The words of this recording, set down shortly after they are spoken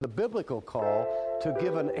The biblical call to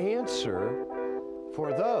give an answer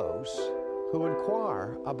for those who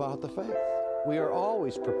inquire about the faith. We are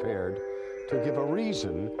always prepared to give a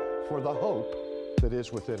reason for the hope that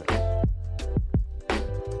is within us.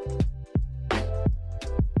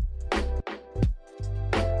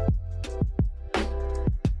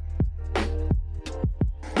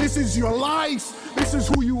 This is your life. This is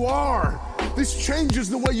who you are. This changes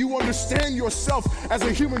the way you understand yourself as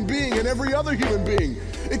a human being and every other human being.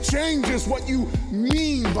 It changes what you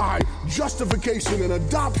mean by justification and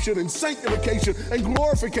adoption and sanctification and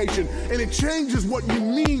glorification. And it changes what you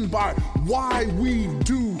mean by why we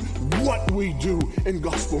do what we do in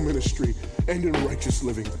gospel ministry and in righteous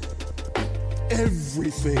living.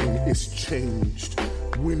 Everything is changed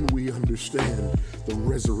when we understand the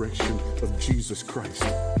resurrection of Jesus Christ.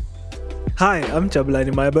 Hi, I'm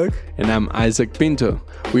Jabulani Myberg. And I'm Isaac Pinto.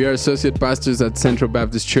 We are associate pastors at Central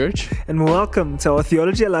Baptist Church. And welcome to our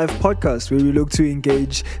Theology Alive podcast, where we look to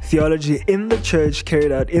engage theology in the church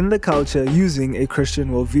carried out in the culture using a Christian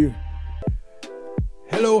worldview.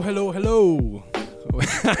 Hello.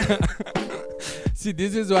 See,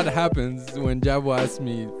 this is what happens when Jabu asks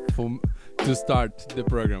me to start the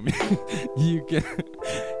program.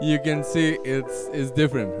 you can see it's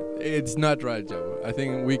different. It's not right, Jabu. I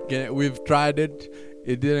think we've tried it.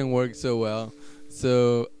 It didn't work so well.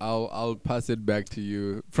 So I'll pass it back to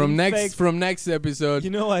you. From next episode, you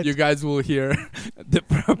know what? You guys will hear the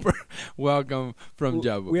proper welcome from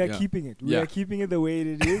Jabu. We are keeping it. We are keeping it the way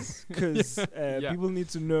it is because people need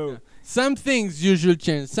to know. Yeah. Some things you should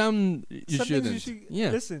change. Some you shouldn't.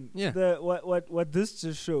 Listen. Yeah. What this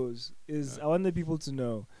just shows is I want the people to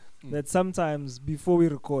know that sometimes before we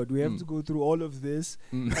record, we have to go through all of this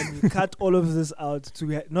and we cut all of this out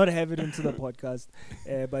to not have it into the podcast.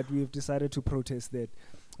 But we've decided to protest that.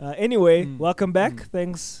 Anyway, welcome back.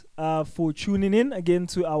 Thanks for tuning in again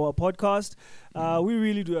to our podcast. We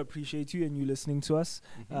really do appreciate you and you listening to us.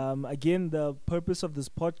 Again, the purpose of this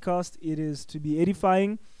podcast, it is to be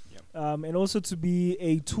edifying. And also to be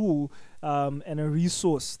a tool and a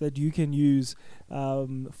resource that you can use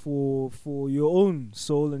for your own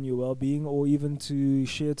soul and your well-being, or even to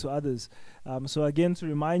share to others. So again, to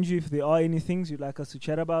remind you, if there are any things you'd like us to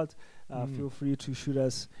chat about, feel free to shoot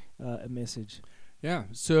us a message. Yeah,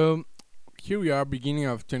 so here we are, beginning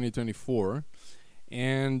of 2024.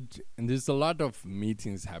 And there's a lot of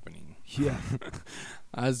meetings happening. Yeah.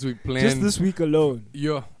 As we plan. Just this week alone.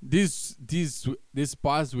 Yeah. This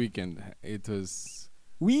past weekend, it was...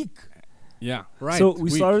 Week? Yeah, right. So we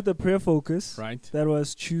started the prayer focus. Right. That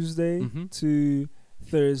was Tuesday to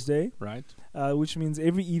Thursday. Right. Which means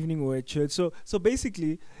every evening we're at church. So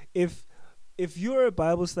basically, if you're a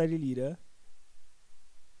Bible study leader,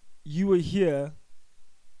 you were here...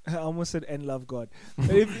 I almost said and love God.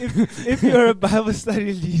 if you're a Bible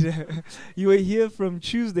study leader, you were here from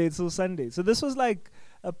Tuesday till Sunday. So this was like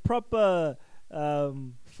a proper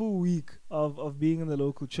full week of being in the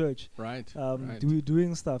local church. Right.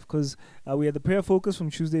 Doing stuff. Because we had the prayer focus from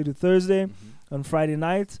Tuesday to Thursday. On Friday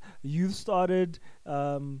night, youth started.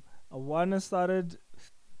 Awana started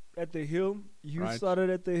at the Hill. You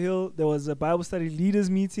started at the Hill. There was a Bible study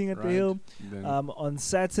leaders meeting at the Hill. On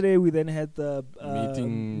Saturday, we then had the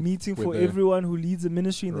meeting for everyone who leads the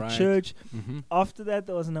ministry in the church. After that,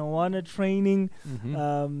 there was an Awana training.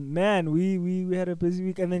 Man, we had a busy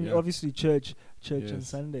week, and then obviously church on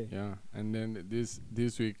Sunday. Yeah, and then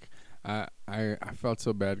this week, I felt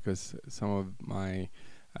so bad because some of my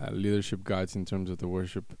leadership guides in terms of the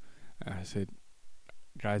worship, I said,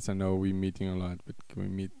 guys, I know we're meeting a lot, but can we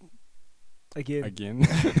meet again?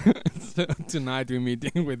 So tonight we're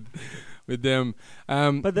meeting with them.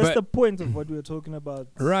 But that's the point of what we were talking about.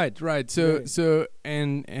 Right. So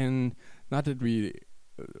and not that we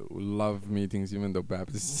love meetings, even though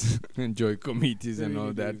Baptists enjoy committees and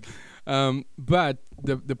all that. But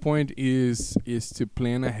the point is to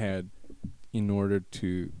plan ahead in order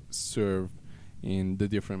to serve in the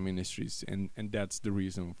different ministries, and that's the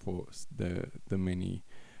reason for the many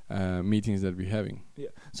meetings that we're having. Yeah.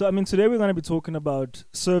 So today we're going to be talking about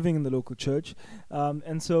serving in the local church,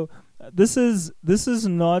 and so this is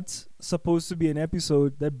not supposed to be an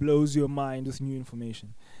episode that blows your mind with new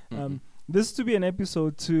information. This is to be an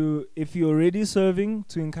episode to, if you're already serving,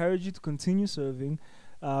 to encourage you to continue serving.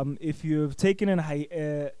 If you've taken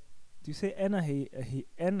do you say an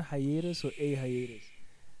hiatus or a hiatus?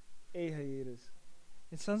 A hiatus.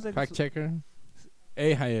 It sounds like fact checker.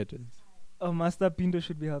 A hiatus. Oh, Master Pinto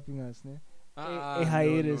should be helping us, ne? a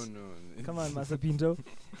hiatus. No. Come on, Master Pinto.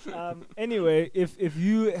 Anyway, if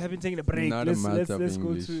you haven't taken a break, Not a let's matter of go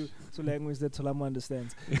English. to language that Tolamo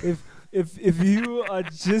understands. if you are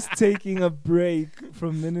just taking a break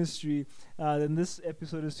from ministry, then this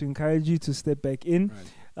episode is to encourage you to step back in.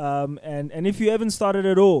 Right. And if you haven't started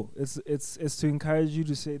at all, it's to encourage you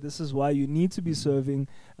to say this is why you need to be serving,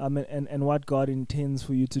 and what God intends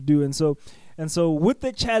for you to do. And so with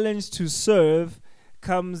the challenge to serve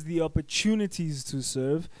comes the opportunities to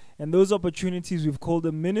serve, and those opportunities we've called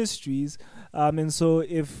them ministries. And so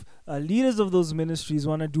if leaders of those ministries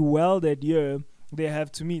want to do well that year, they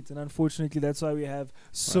have to meet. And unfortunately, that's why we have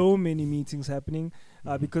so many meetings happening.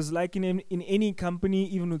 Because like in any company,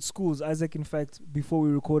 even with schools, Isaac, in fact, before we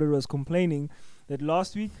recorded, was complaining that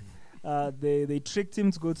last week they tricked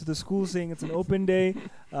him to go to the school saying it's an open day,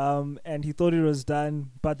 and he thought it was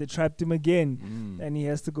done, but they trapped him again, and he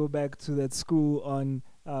has to go back to that school on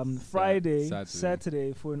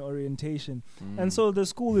Saturday for an orientation. And so the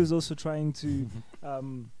school is also trying to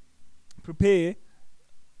prepare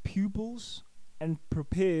pupils and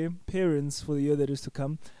prepare parents for the year that is to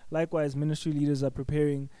come. Likewise, ministry leaders are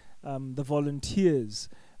preparing the volunteers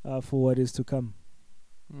for what is to come.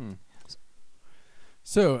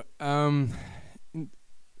 So,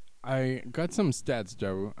 I got some stats,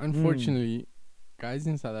 Jabu. Unfortunately, guys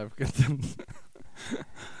in South Africa,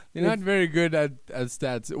 they're not very good at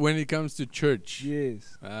stats when it comes to church.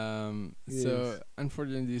 Yes. So,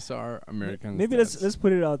 unfortunately, these are American Maybe stats. let's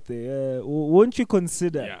put it out there. Won't you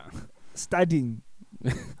consider studying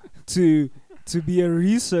to be a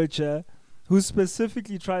researcher who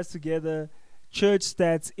specifically tries to gather church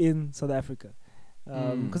stats in South Africa?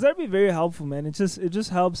 Because that'd be very helpful, man. It just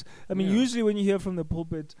helps. I mean, usually when you hear from the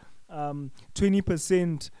pulpit,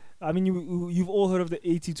 20%. I mean, you've all heard of the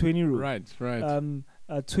 80-20 rule, Right.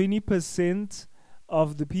 20%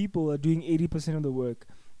 of the people are doing 80% of the work.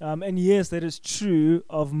 And yes, that is true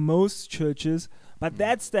of most churches, but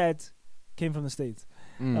that stat came from the States.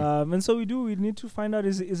 And so we need to find out,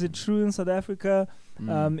 is it true in South Africa?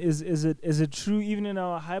 Is it true even in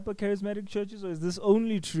our hyper charismatic churches, or is this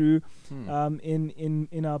only true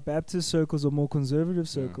in our Baptist circles or more conservative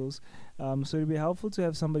circles? So it'd be helpful to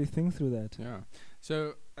have somebody think through that. Yeah.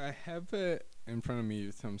 So I have in front of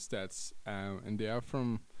me some stats, and they are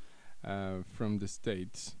from the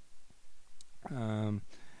States.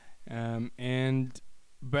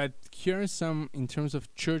 But here are some in terms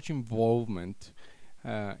of church involvement.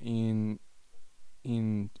 In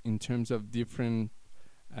terms of different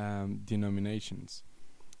denominations.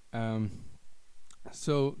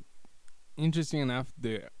 So interesting enough,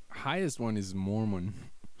 the highest one is Mormon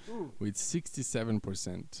with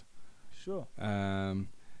 67%. Sure.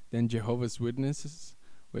 Then Jehovah's Witnesses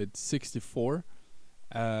with 64.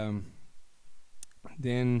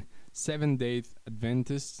 Then Seventh-day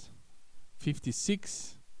Adventists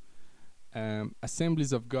 56.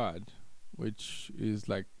 Assemblies of God, which is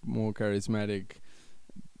like more charismatic,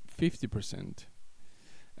 50%.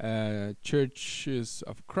 Churches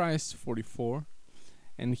of Christ, 44.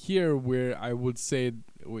 And here where I would say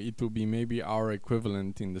it will be maybe our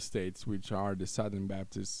equivalent in the States, which are the Southern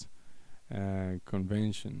Baptist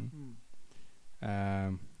Convention,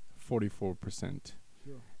 44%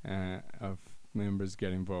 of members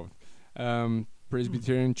get involved.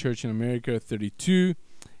 Presbyterian Church in America, 32.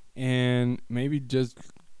 And maybe just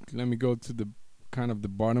let me go to the kind of the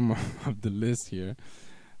bottom of the list here.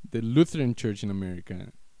 The Lutheran Church in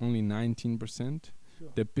America, only 19%. Sure.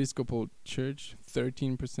 The Episcopal Church,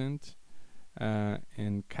 13%.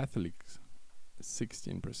 And Catholics,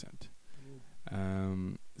 16%.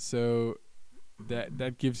 So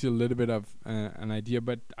that gives you a little bit of an idea.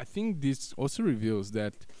 But I think this also reveals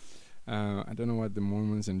that I don't know what the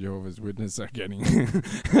Mormons and Jehovah's Witnesses are getting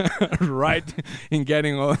right in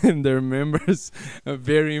getting all their members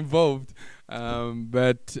very involved.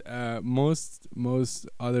 But most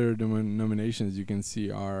other denominations you can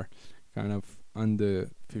see are kind of under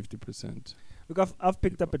 50%. Look, I've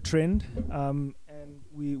picked up a trend, and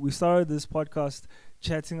we started this podcast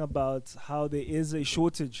chatting about how there is a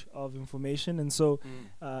shortage of information, and so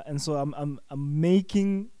I'm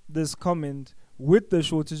making this comment with the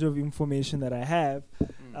shortage of information that I have,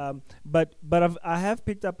 but I have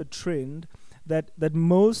picked up a trend that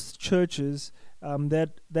most churches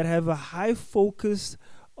that have a high focus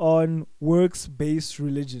on works-based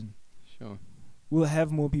religion will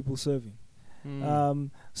have more people serving.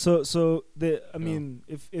 So I mean,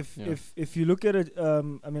 if you look at it, I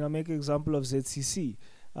mean, I'll make an example of ZCC.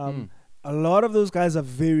 A lot of those guys are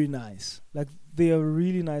very nice. Like, they are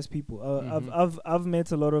really nice people. I've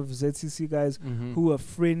met a lot of ZCC guys who are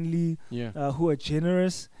friendly, who are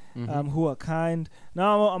generous, who are kind.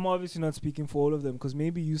 Now, I'm obviously not speaking for all of them, because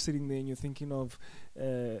maybe you sitting there and you're thinking of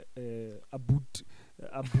Abut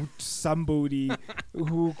somebody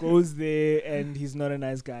who goes there and he's not a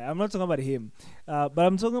nice guy. I'm not talking about him, but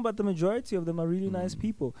I'm talking about the majority of them are really nice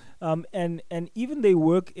people. And even their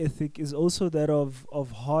work ethic is also that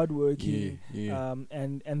of hard working.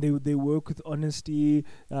 And they work with honesty,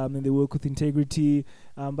 and they work with integrity.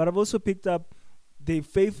 But I've also picked up they're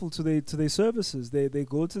faithful to their services. They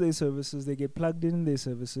go to their services. They get plugged in their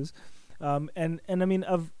services. And I mean,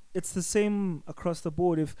 it's the same across the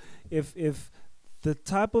board. If the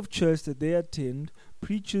type of church that they attend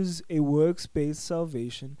preaches a works-based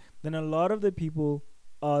salvation, then a lot of the people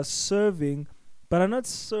are serving, but are not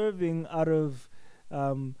serving out of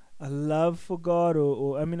a love for God,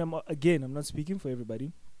 or I mean, I'm not speaking for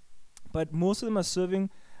everybody, but most of them are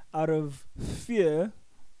serving out of fear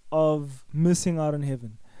of missing out on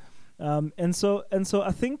heaven. And so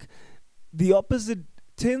I think the opposite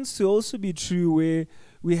tends to also be true, where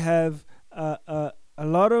we have a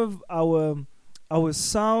lot of our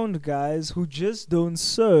sound guys who just don't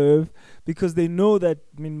serve because they know that,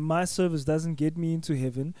 I mean, my service doesn't get me into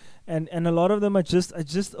heaven, and a lot of them are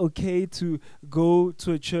just okay to go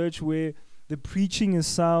to a church where the preaching is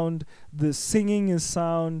sound, the singing is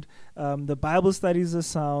sound, the Bible studies are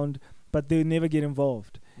sound, but they never get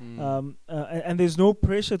involved. And there's no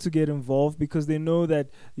pressure to get involved, because they know that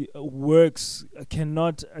works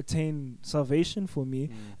cannot attain salvation for me,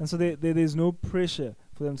 and so there's no pressure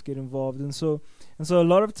for them to get involved. And so a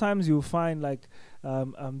lot of times you'll find like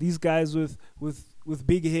these guys with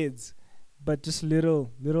big heads, but just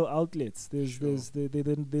little outlets.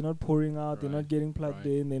 They're not pouring out, they're not getting plugged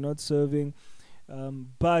in, they're not serving.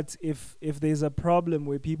 But if there's a problem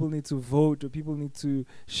where people need to vote or people need to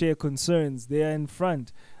share concerns, they are in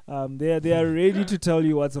front. They are ready to tell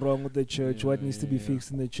you what's wrong with the church, what needs to be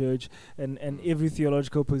fixed in the church, and every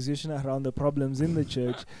theological position around the problems in the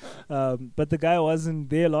church. But the guy wasn't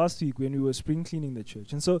there last week when we were spring cleaning the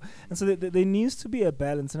church, and so there needs to be a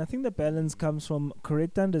balance, and I think the balance comes from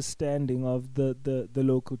correct understanding of the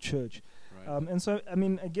local church. And so I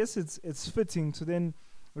mean, I guess it's fitting to then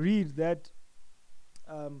read that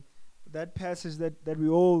passage that we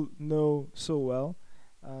all know so well.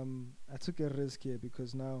 I took a risk here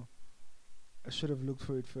because now I should have looked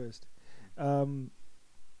for it first.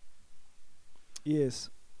 Yes,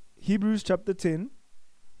 Hebrews chapter 10,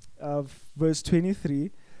 verse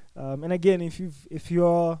 23. And again, if you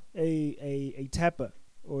are a tapper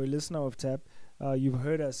or a listener of Tap, you've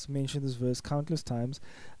heard us mention this verse countless times.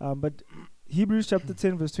 But Hebrews chapter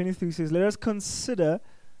 10, verse 23 says, "Let us consider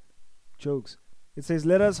jokes." It says,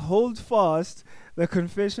 "Let us hold fast the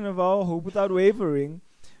confession of our hope without wavering,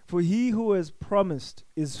 for he who has promised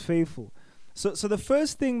is faithful." So the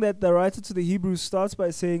first thing that the writer to the Hebrews starts by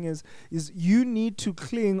saying is you need to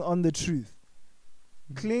cling on the truth.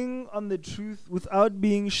 Cling on the truth without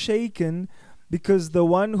being shaken, because the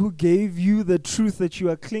one who gave you the truth that you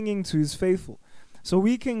are clinging to is faithful. So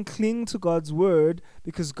we can cling to God's word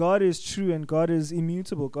because God is true and God is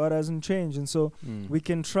immutable. God hasn't changed. And so we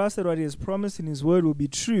can trust that what he has promised in his word will be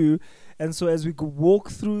true. And so as we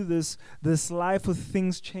walk through this life with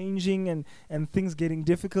things changing and things getting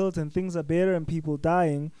difficult and things are better and people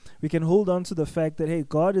dying, we can hold on to the fact that, hey,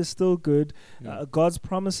 God is still good. God's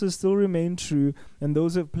promises still remain true. And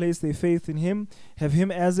those who have placed their faith in him have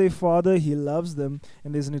him as a father. He loves them,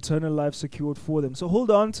 and there's an eternal life secured for them. So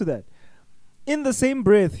hold on to that. In the same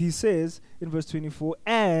breath, he says in verse 24,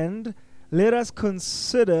 "And let us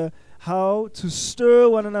consider how to stir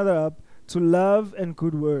one another up to love and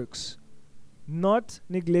good works, not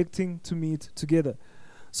neglecting to meet together."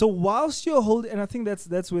 So whilst you're holding, and I think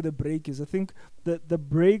that's where the break is. I think that the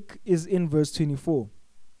break is in verse 24.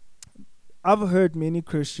 I've heard many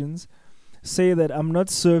Christians say that I'm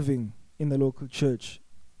not serving in the local church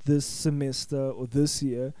this semester or this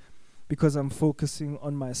year because I'm focusing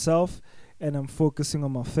on myself and I'm focusing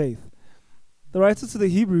on my faith. The writer to the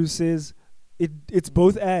Hebrews says it's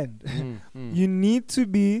both and. You need to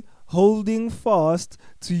be holding fast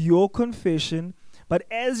to your confession, but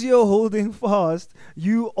as you're holding fast,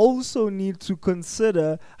 you also need to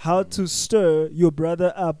consider how to stir your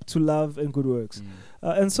brother up to love and good works.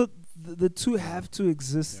 And so the two have to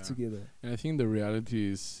exist together. And I think the reality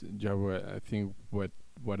is, Jawa, I think what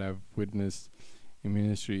I've witnessed in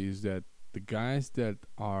ministry is that the guys that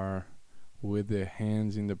are with their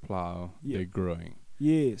hands in the plow, they're growing.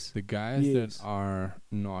 Yes. The guys that are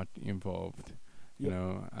not involved, you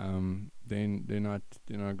know, they're not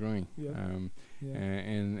growing.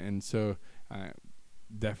 And so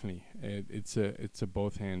definitely, it's a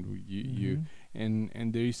both hand. You Mhm.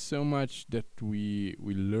 and there is so much that we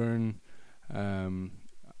learn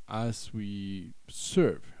as we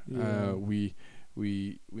serve. Yeah. We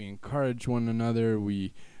encourage one another.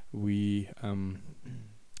 We we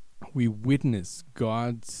witness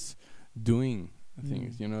God's doing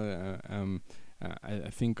things. Mm. You know, I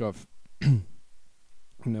think of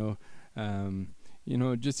you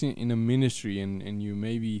know just in a ministry, and you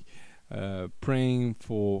maybe praying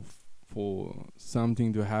for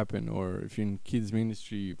something to happen, or if you're in kids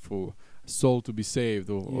ministry for a soul to be saved,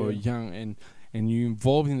 or Yeah. young, and you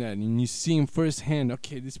involved in that, and you see him firsthand.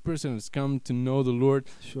 Okay, this person has come to know the Lord,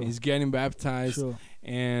 Sure. and he's getting baptized, Sure.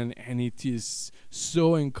 and it is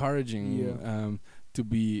so encouraging Yeah. to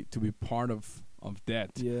be part of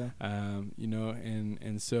that. Yeah.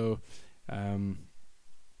 And so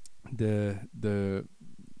the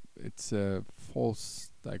it's a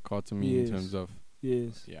false dichotomy in Yes. terms of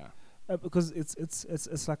Yes. yeah. Because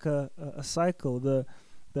it's like a cycle. The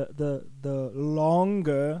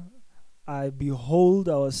longer I behold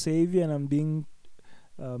our Savior and I'm being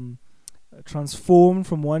transformed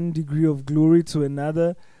from one degree of glory to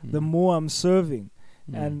another, the more I'm serving.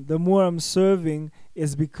 And the more I'm serving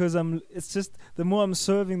is because it's just the more I'm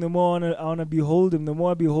serving, the more I wanna behold him. The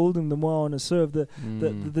more I behold him, the more I wanna serve.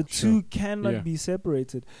 The two cannot be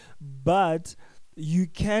separated. But you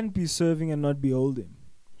can be serving and not behold him.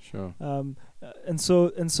 Sure. And so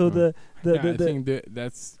the I think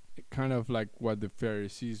that's kind of like what the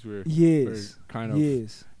Pharisees were yes, kind of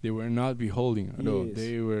yes, they were not beholding at all. Yes.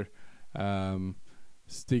 They were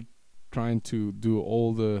trying to do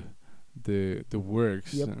all the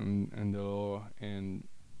works Yep. and the law,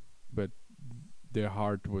 but their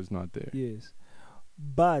heart was not there. yes.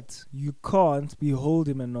 But you can't behold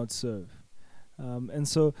him and not serve. And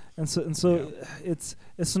so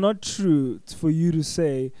it's not true for you to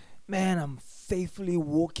say, man, I'm faithfully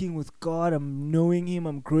walking with God, I'm knowing him,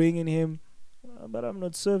 I'm growing in him, but I'm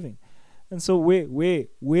not serving. And so where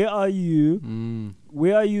are you?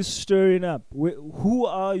 Where are you stirring up? Who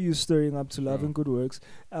are you stirring up to love and good works?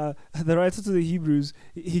 The writer to the Hebrews,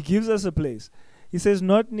 he gives us a place. He says,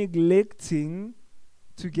 not neglecting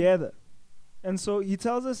together. And so he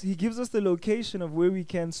tells us, he gives us the location of where we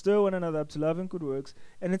can stir one another up to love and good works.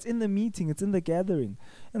 And it's in the meeting, it's in the gathering.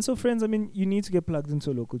 And so, friends, I mean, you need to get plugged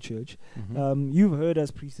into a local church. You've heard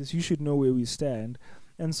us preach this, you should know where we stand.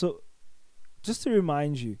 And so, just to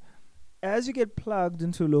remind you, as you get plugged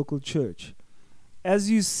into a local church,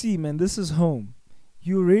 as you see, man, this is home,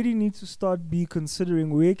 you already need to start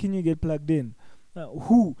considering where can you get plugged in?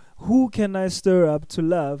 Who can I stir up to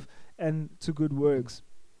love and to good works?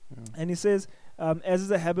 Yeah. And he says, as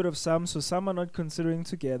is a habit of some, so some are not considering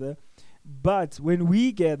together. But when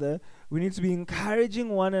we gather, we need to be encouraging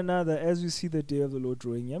one another as we see the day of the Lord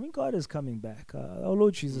drawing near. I mean, God is coming back. Our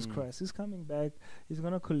Lord Jesus Christ is coming back. He's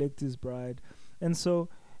going to collect his bride. And so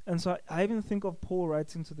I even think of Paul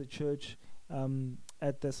writing to the church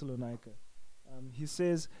at Thessalonica. He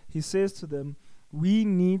says to them, we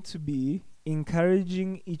need to be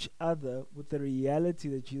encouraging each other with the reality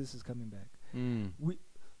that Jesus is coming back.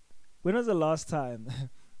 When was the last time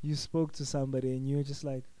you spoke to somebody and you were just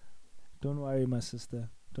like, don't worry, my sister,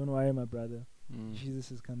 don't worry, my brother, Jesus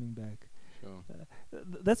is coming back? Sure.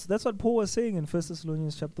 That's what Paul was saying in 1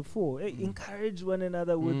 Thessalonians chapter 4. Hey, encourage one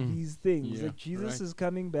another with these things, Yeah, that Jesus right. is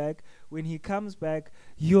coming back. When he comes back,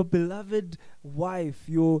 your beloved wife,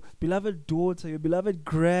 your beloved daughter, your beloved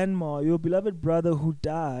grandma, your beloved brother who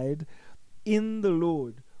died in the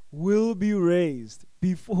Lord will be raised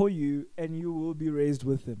before you, and you will be raised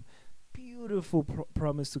with him. Beautiful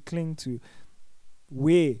promise to cling to.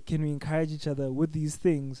 Where can we encourage each other with these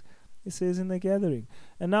things? It says in the gathering.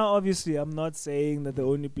 And now, obviously, I'm not saying that the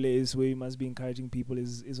only place where you must be encouraging people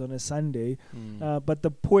is on a Sunday. But the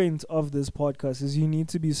point of this podcast is you need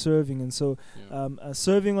to be serving. And so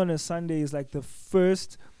serving on a Sunday is like the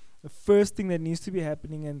first thing that needs to be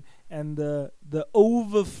happening. And the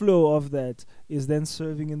overflow of that is then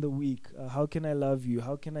serving in the week. How can I love you?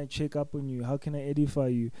 How can I check up on you? How can I edify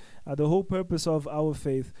you? The whole purpose of our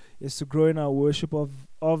faith is to grow in our worship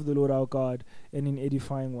of the Lord our God and in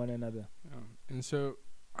edifying one another. And so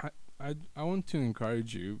I want to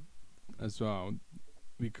encourage you as well,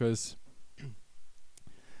 because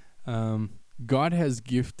God has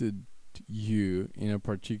gifted you in a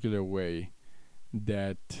particular way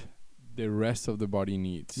that the rest of the body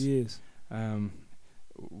needs. Yes.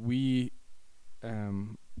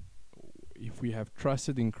 If we have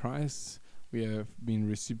trusted in Christ, we have been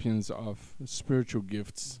recipients of spiritual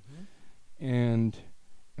gifts, and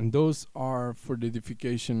those are for the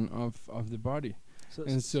edification of the body.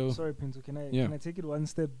 Sorry, Pinto. Can Yeah. I take it one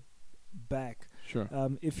step back? Sure.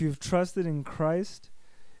 If you've trusted in Christ,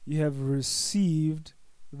 you have received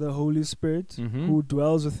the Holy Spirit who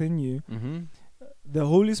dwells within you. The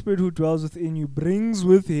Holy Spirit who dwells within you brings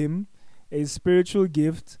with him a spiritual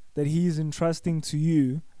gift that he is entrusting to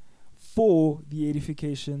you for the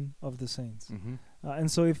edification of the saints. And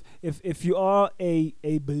so if you are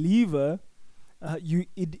a believer,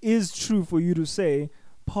 it is true for you to say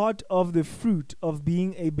part of the fruit of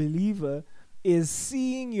being a believer is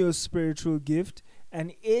seeing your spiritual gift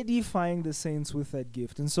and edifying the saints with that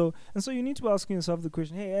gift. And so you need to ask yourself the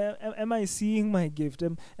question, hey, am I seeing my gift?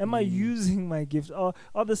 Am I using my gift?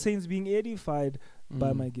 Are the saints being edified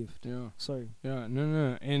by my gift? Yeah. Sorry. Yeah,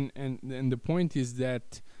 no. And the point is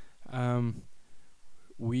that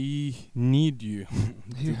we need you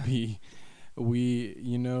to be,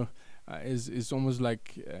 it's almost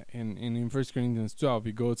like in 1 Corinthians 12,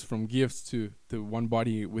 it goes from gifts to one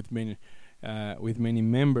body with many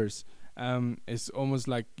members. It's almost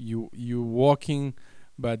like you walking,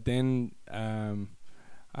 but then I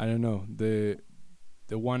don't know, the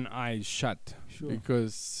one eye is shut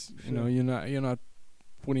because you're not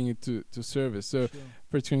putting it to service. So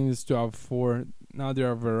 1 Corinthians 12:4. Now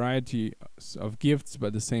there are varieties of gifts,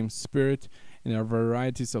 but the same Spirit, and there are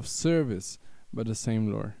varieties of service, but the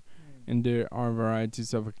same Lord. And there are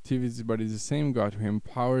varieties of activities, but it's the same God who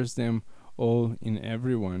empowers them all in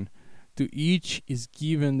everyone. To each is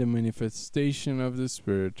given the manifestation of the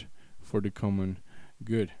Spirit for the common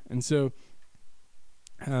good. And so,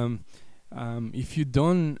 if you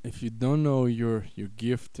don't know your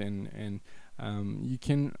gift, and you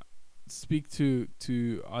can speak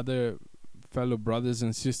to other fellow brothers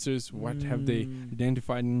and sisters, what have they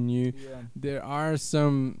identified in you? Yeah. There are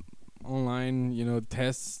some online,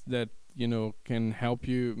 tests that can help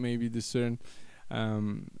you maybe discern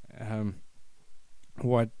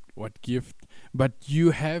what gift, but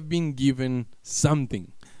you have been given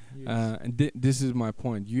something. Yes. And this is my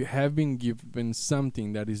point. You have been given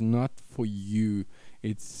something that is not for you;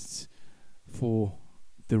 it's for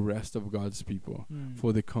the rest of God's people,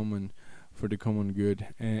 for the common good.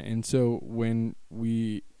 And so when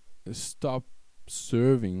we stop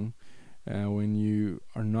serving, when you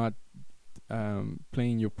are not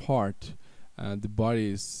playing your part, the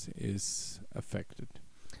body is affected.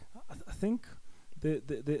 I think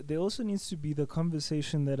there also needs to be the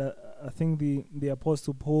conversation that I think the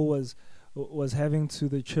Apostle Paul was having to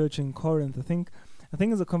the church in Corinth. I think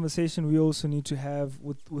it's a conversation we also need to have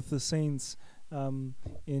with the saints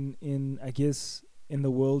in I guess in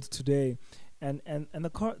the world today. And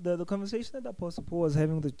the conversation that the Apostle Paul was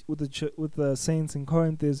having with the saints in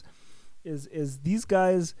Corinth is these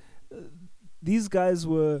guys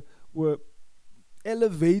were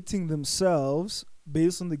elevating themselves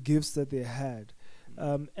based on the gifts that they had.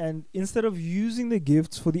 And instead of using the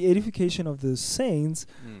gifts for the edification of the saints,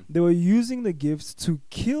 they were using the gifts to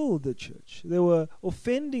kill the church. They were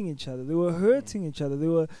offending each other. They were hurting each other.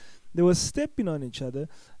 They were stepping on each other.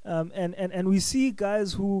 And we see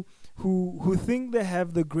guys who think they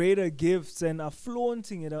have the greater gifts and are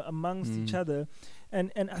flaunting it amongst each other.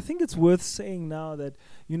 And I think it's worth saying now that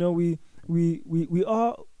we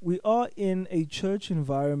are in a church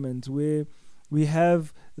environment where we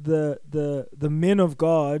have the men of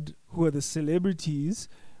God who are the celebrities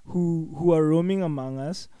who are roaming among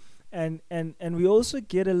us, and we also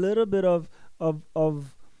get a little bit of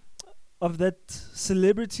that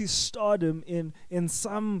celebrity stardom in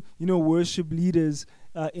some worship leaders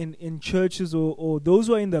in churches, or those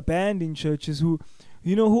who are in the band in churches who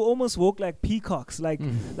almost walk like peacocks, like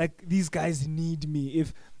these guys need me.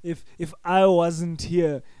 If I wasn't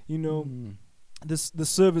here, the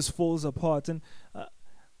service falls apart. And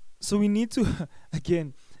so we need to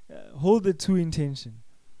again hold the two in tension.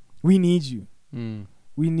 We need you.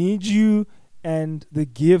 We need you and the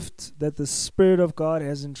gift that the Spirit of God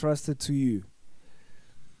has entrusted to you.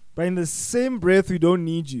 But in the same breath, we don't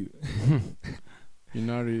need you. You're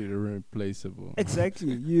not irreplaceable.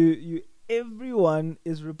 Exactly. You everyone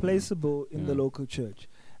is replaceable in the local church.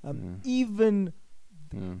 Even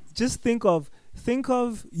just think of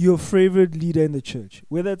your favorite leader in the church,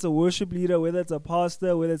 whether it's a worship leader, whether it's a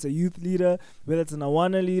pastor, whether it's a youth leader, whether it's an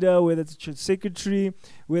Awana leader, whether it's a church secretary,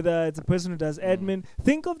 whether it's a person who does admin.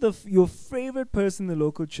 Think of your favorite person in the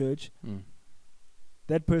local church.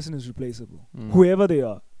 That person is replaceable, whoever they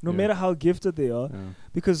are, no matter how gifted they are,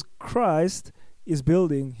 because Christ is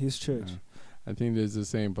building his church. I think there's the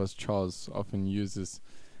same. Pastor Charles often uses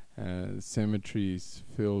cemeteries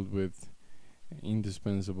filled with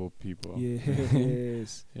indispensable people.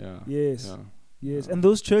 Yes. Yeah. Yes. Yeah. Yes, and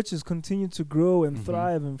those churches continue to grow and Mhm.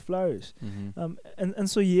 thrive and flourish. Mhm. And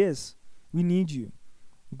so yes, we need you.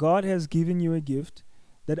 God has given you a gift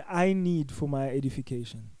that I need for my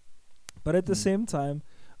edification. But at the Mm. same time,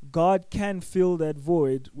 God can fill that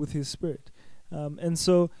void with His Spirit. And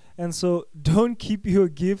so don't keep your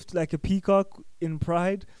gift like a peacock in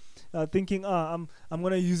pride, thinking, I'm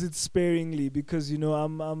gonna use it sparingly because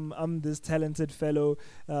I'm this talented fellow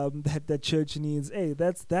that church needs. Hey,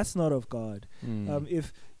 that's not of God.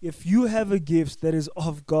 If you have a gift that is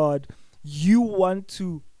of God, you want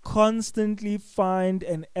to constantly find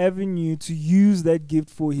an avenue to use that gift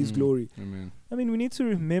for His glory. Amen. I mean, we need to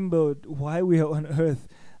remember why we are on earth.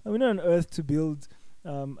 We're not on earth to build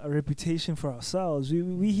a reputation for ourselves.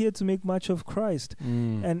 We're here to make much of Christ.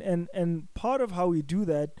 And part of how we do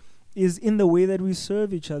that is in the way that we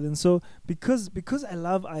serve each other. And so because I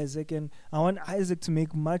love Isaac and I want Isaac to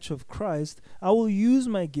make much of Christ, I will use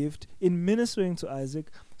my gift in ministering to Isaac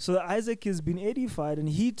so that Isaac has been edified and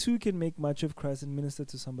he too can make much of Christ and minister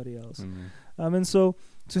to somebody else. And so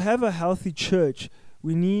to have a healthy church,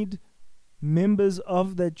 we need members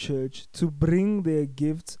of that church to bring their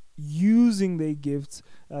gifts, using their gifts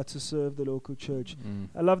to serve the local church.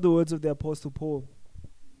 I love the words of the Apostle Paul.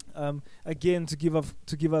 Again, to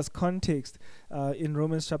give us context, in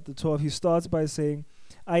Romans chapter 12, he starts by saying,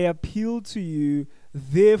 I appeal to you,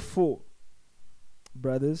 therefore,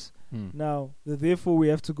 brothers. Now, the therefore we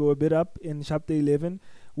have to go a bit up in chapter 11,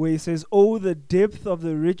 where he says, oh, the depth of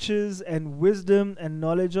the riches and wisdom and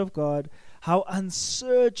knowledge of God, how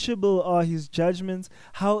unsearchable are His judgments,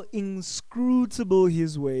 how inscrutable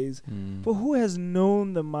His ways. For who has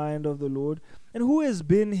known the mind of the Lord, and who has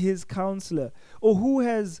been His counselor, or who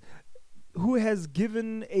has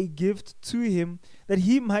given a gift to Him that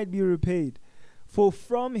He might be repaid? For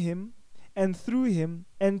from Him and through Him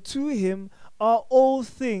and to Him are all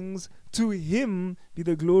things, to Him be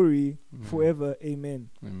the glory forever. Amen.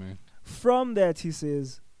 Amen. From that, he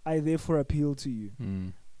says, I therefore appeal to you,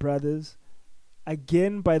 brothers,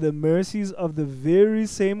 again by the mercies of the very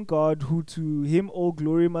same God, who to Him all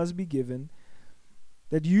glory must be given,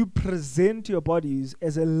 that you present your bodies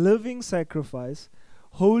as a living sacrifice,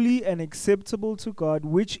 holy and acceptable to God,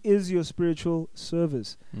 which is your spiritual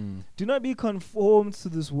service. Do not be conformed to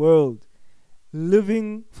this world,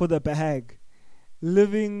 living for the bag,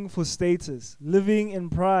 living for status, living in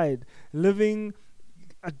pride,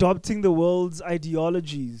 adopting the world's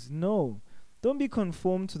ideologies. No. Don't be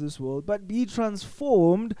conformed to this world, but be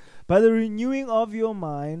transformed by the renewing of your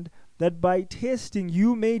mind, that by testing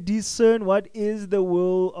you may discern what is the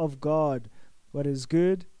will of God, what is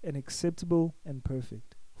good and acceptable and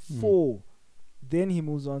perfect. 4. Then he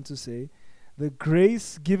moves on to say, the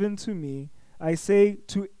grace given to me, I say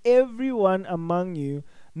to everyone among you,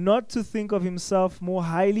 not to think of himself more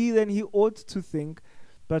highly than he ought to think,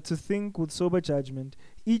 but to think with sober judgment,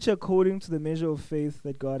 each according to the measure of faith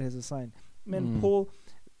that God has assigned. Paul,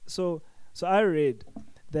 so I read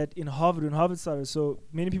that in Harvard, when Harvard started, so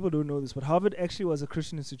many people don't know this, but Harvard actually was a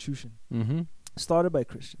Christian institution, started by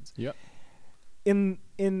Christians. Yep. In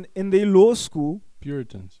their law school,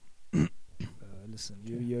 Puritans. Listen,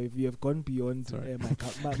 you have gone beyond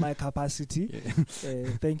my capacity.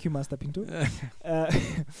 Thank you, Master Pinto.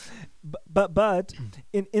 But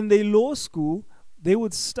in their law school, they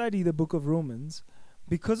would study the book of Romans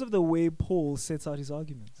because of the way Paul sets out his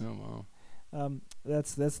arguments. Oh wow.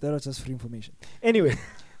 That was just free information. Anyway,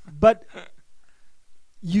 but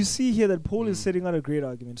you see here that Paul is setting out a great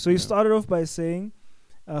argument. So he started off by saying,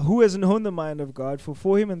 who has known the mind of God?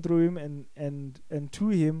 For him and through him and to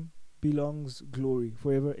him belongs glory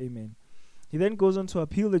forever. Amen. He then goes on to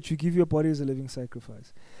appeal that you give your body as a living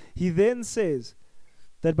sacrifice. He then says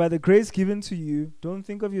that by the grace given to you, don't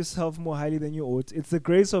think of yourself more highly than you ought. It's the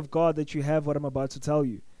grace of God that you have what I'm about to tell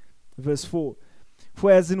you. Verse 4.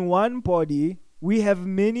 For as in one body we have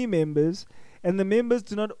many members, and the members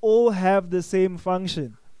do not all have the same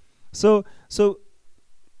function. So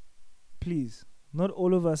please, not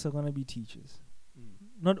all of us are going to be teachers.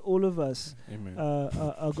 Not all of us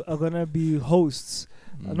are going to be hosts.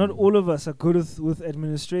 Not all of us are good with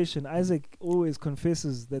administration. Isaac always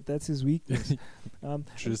confesses that that's his weakness.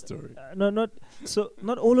 True story. Not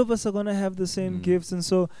all of us are going to have the same gifts, and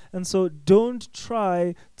so don't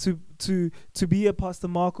try to be a Pastor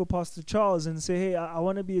Mark or Pastor Charles and say, hey, I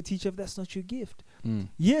want to be a teacher if that's not your gift.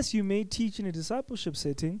 Yes, you may teach in a discipleship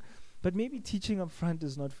setting, but maybe teaching up front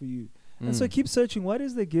is not for you. And so keep searching. What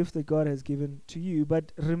is the gift that God has given to you?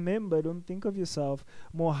 But remember, don't think of yourself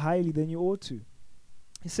more highly than you ought to.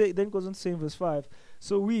 He then goes on to say in verse 5,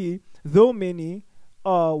 so we, though many,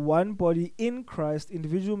 are one body in Christ,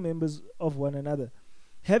 individual members of one another.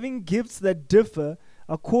 Having gifts that differ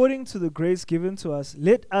according to the grace given to us,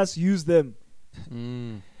 let us use them.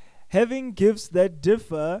 Having gifts that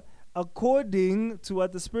differ according to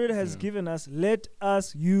what the Spirit has given us, let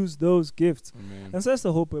us use those gifts. Amen. And so that's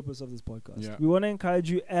the whole purpose of this podcast. Yeah. We want to encourage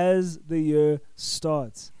you as the year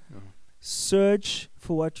starts. Search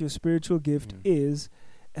for what your spiritual gift is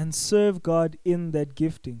and serve God in that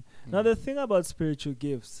gifting. Now, the thing about spiritual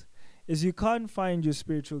gifts is you can't find your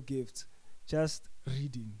spiritual gifts just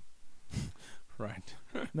reading. Right.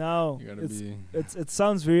 Now, You gotta be. it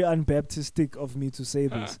sounds very unbaptistic of me to say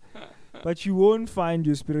this, but you won't find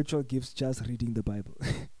your spiritual gifts just reading the Bible.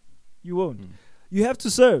 You won't. You have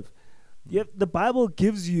to serve. The Bible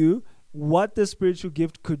gives you what the spiritual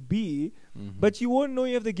gift could be, but you won't know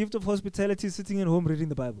you have the gift of hospitality sitting at home reading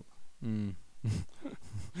the Bible. You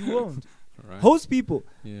won't. Right. Host people.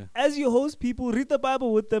 Yeah. As you host people, read the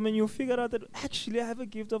Bible with them, and you'll figure out that actually I have a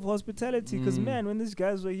gift of hospitality. Because man, when these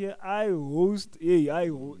guys were here, I'll host you.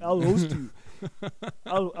 I'll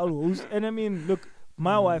host. And I mean, look,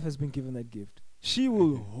 my wife has been given that gift. She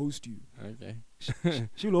will host you. Okay.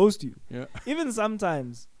 She will host you. Yeah. Even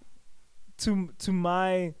sometimes, to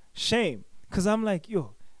my shame, because I'm like,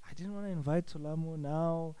 yo, I didn't want to invite Tolamo.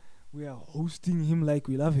 Now we are hosting him like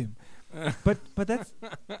we love him. but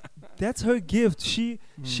that's her gift. She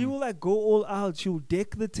will like go all out. She will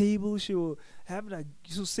deck the table. She will have like,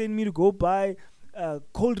 she'll send me to go buy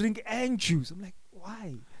cold drink and juice. I'm like,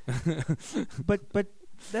 why? but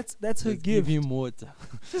that's her Just gift. Give him water.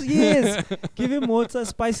 Yes, give him water,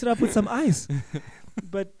 spice it up with some ice.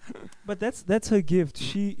 But that's her gift.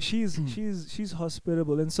 She's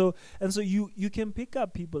hospitable, and so you can pick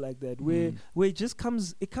up people like that where it just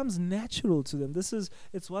comes natural to them.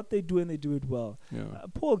 It's what they do and they do it well. Yeah.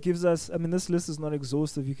 Paul gives us. I mean, this list is not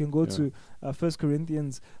exhaustive. You can go to 1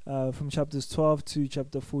 Corinthians from chapters 12 to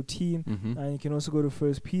chapter 14, and you can also go to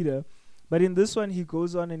 1 Peter. But in this one, he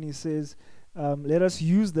goes on and he says, "Let us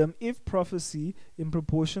use them, if prophecy in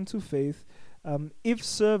proportion to faith." If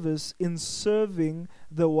service, in serving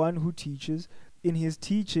the one who teaches, in his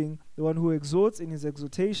teaching, the one who exhorts in his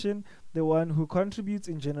exhortation, the one who contributes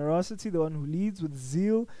in generosity, the one who leads with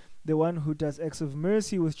zeal, the one who does acts of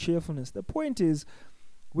mercy with cheerfulness. The point is,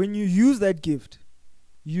 when you use that gift,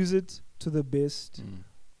 use it to the best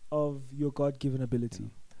of your God-given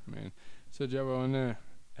ability. Man. So, Jabba, I want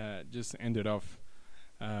to just end it off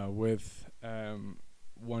with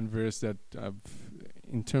one verse that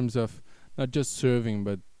in terms of not just serving,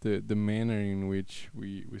 but the manner in which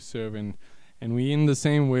we serve, and we in the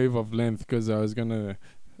same wave of length, because I was gonna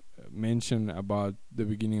mention about the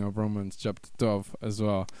beginning of Romans chapter 12 as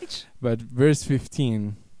well. But verse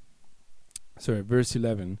 11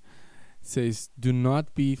 says, "Do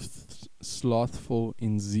not be slothful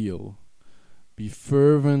in zeal, be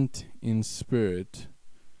fervent in spirit,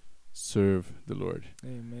 serve the Lord."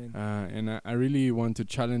 Amen. And I really want to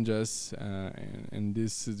challenge us, and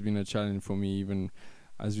this has been a challenge for me even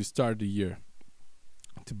as we start the year,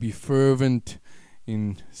 to be fervent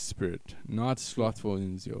in spirit, not slothful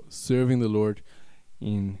in zeal, serving the Lord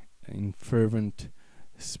in fervent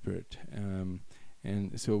spirit.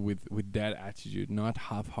 And so with that attitude, not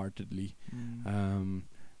half-heartedly,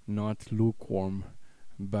 not lukewarm,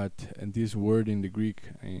 but this word in the Greek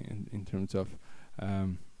in terms of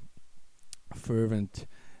fervent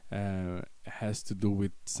has to do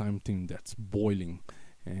with something that's boiling,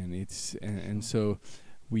 and it's and so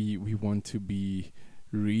we want to be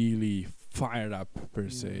really fired up per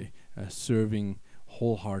se, serving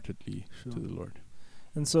wholeheartedly to the Lord.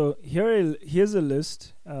 And so here's a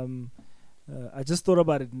list. I just thought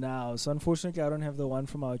about it now. So unfortunately, I don't have the one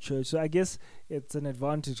from our church. So I guess it's an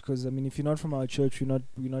advantage, because I mean, if you're not from our church, we're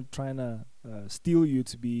not trying to steal you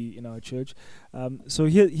to be in our church. So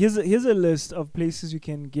here's a list of places you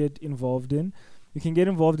can get involved in. You can get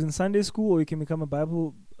involved in Sunday school, or you can become a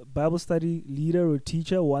Bible study leader or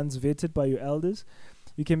teacher once vetted by your elders.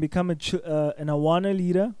 You can become an Awana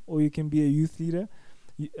leader, or you can be a youth leader.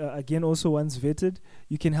 Again, also once vetted.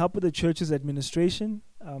 You can help with the church's administration.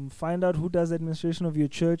 Find out who does administration of your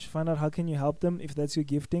church. Find out how can you help them if that's your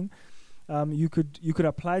gifting. You could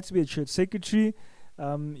apply to be a church secretary.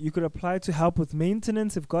 You could apply to help with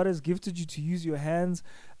maintenance if God has gifted you to use your hands.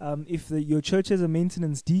 If your church has a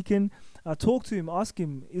maintenance deacon, talk to him. Ask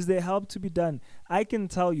him, is there help to be done? I can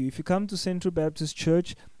tell you, if you come to Central Baptist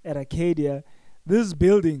Church at Arcadia, this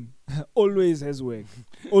building always has work.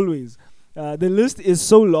 Always. The list is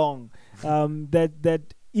so long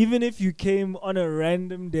that even if you came on a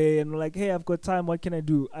random day and were like, hey, I've got time, what can I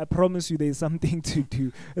do? I promise you there's something to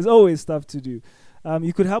do. There's always stuff to do.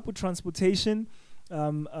 You could help with transportation.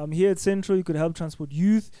 Here at Central, you could help transport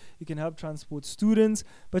youth, you can help transport students,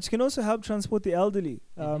 but you can also help transport the elderly,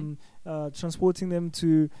 transporting them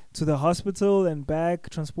to the hospital and back,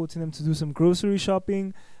 transporting them to do some grocery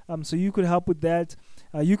shopping. So you could help with that.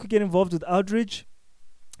 You could get involved with outreach.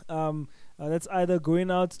 That's either going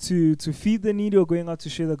out to feed the needy or going out to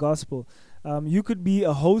share the gospel. You could be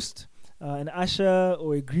a host, an usher,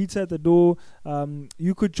 or a greeter at the door.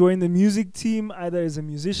 You could join the music team either as a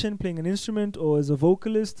musician playing an instrument or as a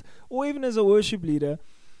vocalist or even as a worship leader.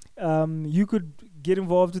 You could get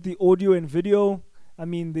involved with the audio and video. I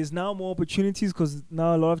mean, there's now more opportunities because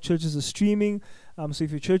now a lot of churches are streaming. So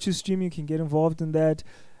if your church is streaming, you can get involved in that.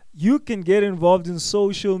 You can get involved in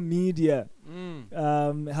social media,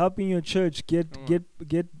 helping your church get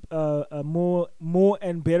more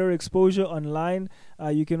and better exposure online.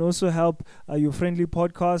 You can also help your friendly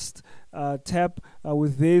podcast tap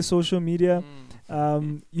with their social media.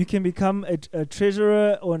 You can become a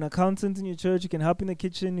treasurer or an accountant in your church. You can help in the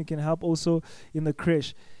kitchen. You can help also in the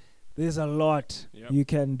creche. There's a lot you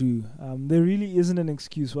can do. There really isn't an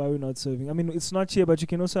excuse why we're not serving. I mean, it's not here, but you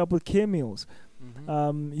can also help with care meals.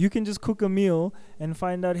 You can just cook a meal and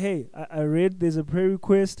find out, hey, I read there's a prayer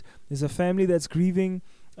request, there's a family that's grieving.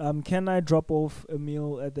 Can I drop off a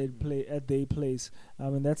meal at their place?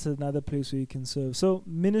 And that's another place where you can serve. So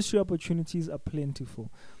ministry opportunities are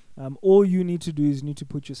plentiful. All you need to do is you need to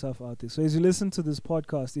put yourself out there. So as you listen to this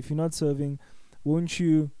podcast, if you're not serving, won't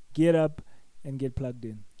you get up and get plugged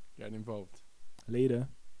in? Get involved. Later.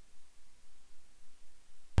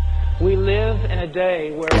 We live in a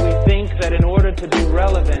day where we think that in order to be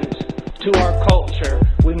relevant to our culture,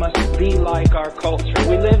 we must be like our culture.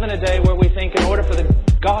 We live in a day where we think in order for the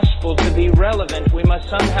gospel to be relevant, we must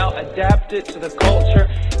somehow adapt it to the culture,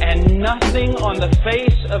 and nothing on the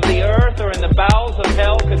face of the earth or in the bowels of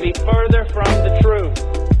hell could be further from the truth.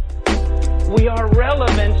 We are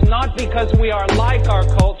relevant not because we are like our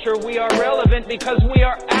culture, we are relevant because we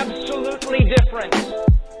are absolutely different.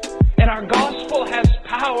 And our gospel has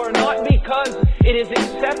power not because it is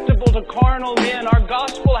acceptable to carnal men. Our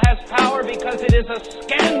gospel has power because it is a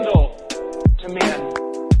scandal to men.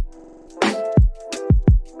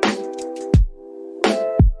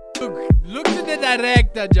 Look to the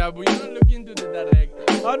director, Jabu. You don't look into the director.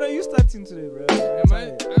 Oh no, you're starting today, bro.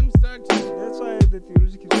 I'm starting. That's why the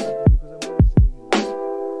theology keeps talking because I'm always saying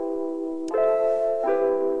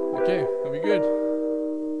it. Okay, are we good?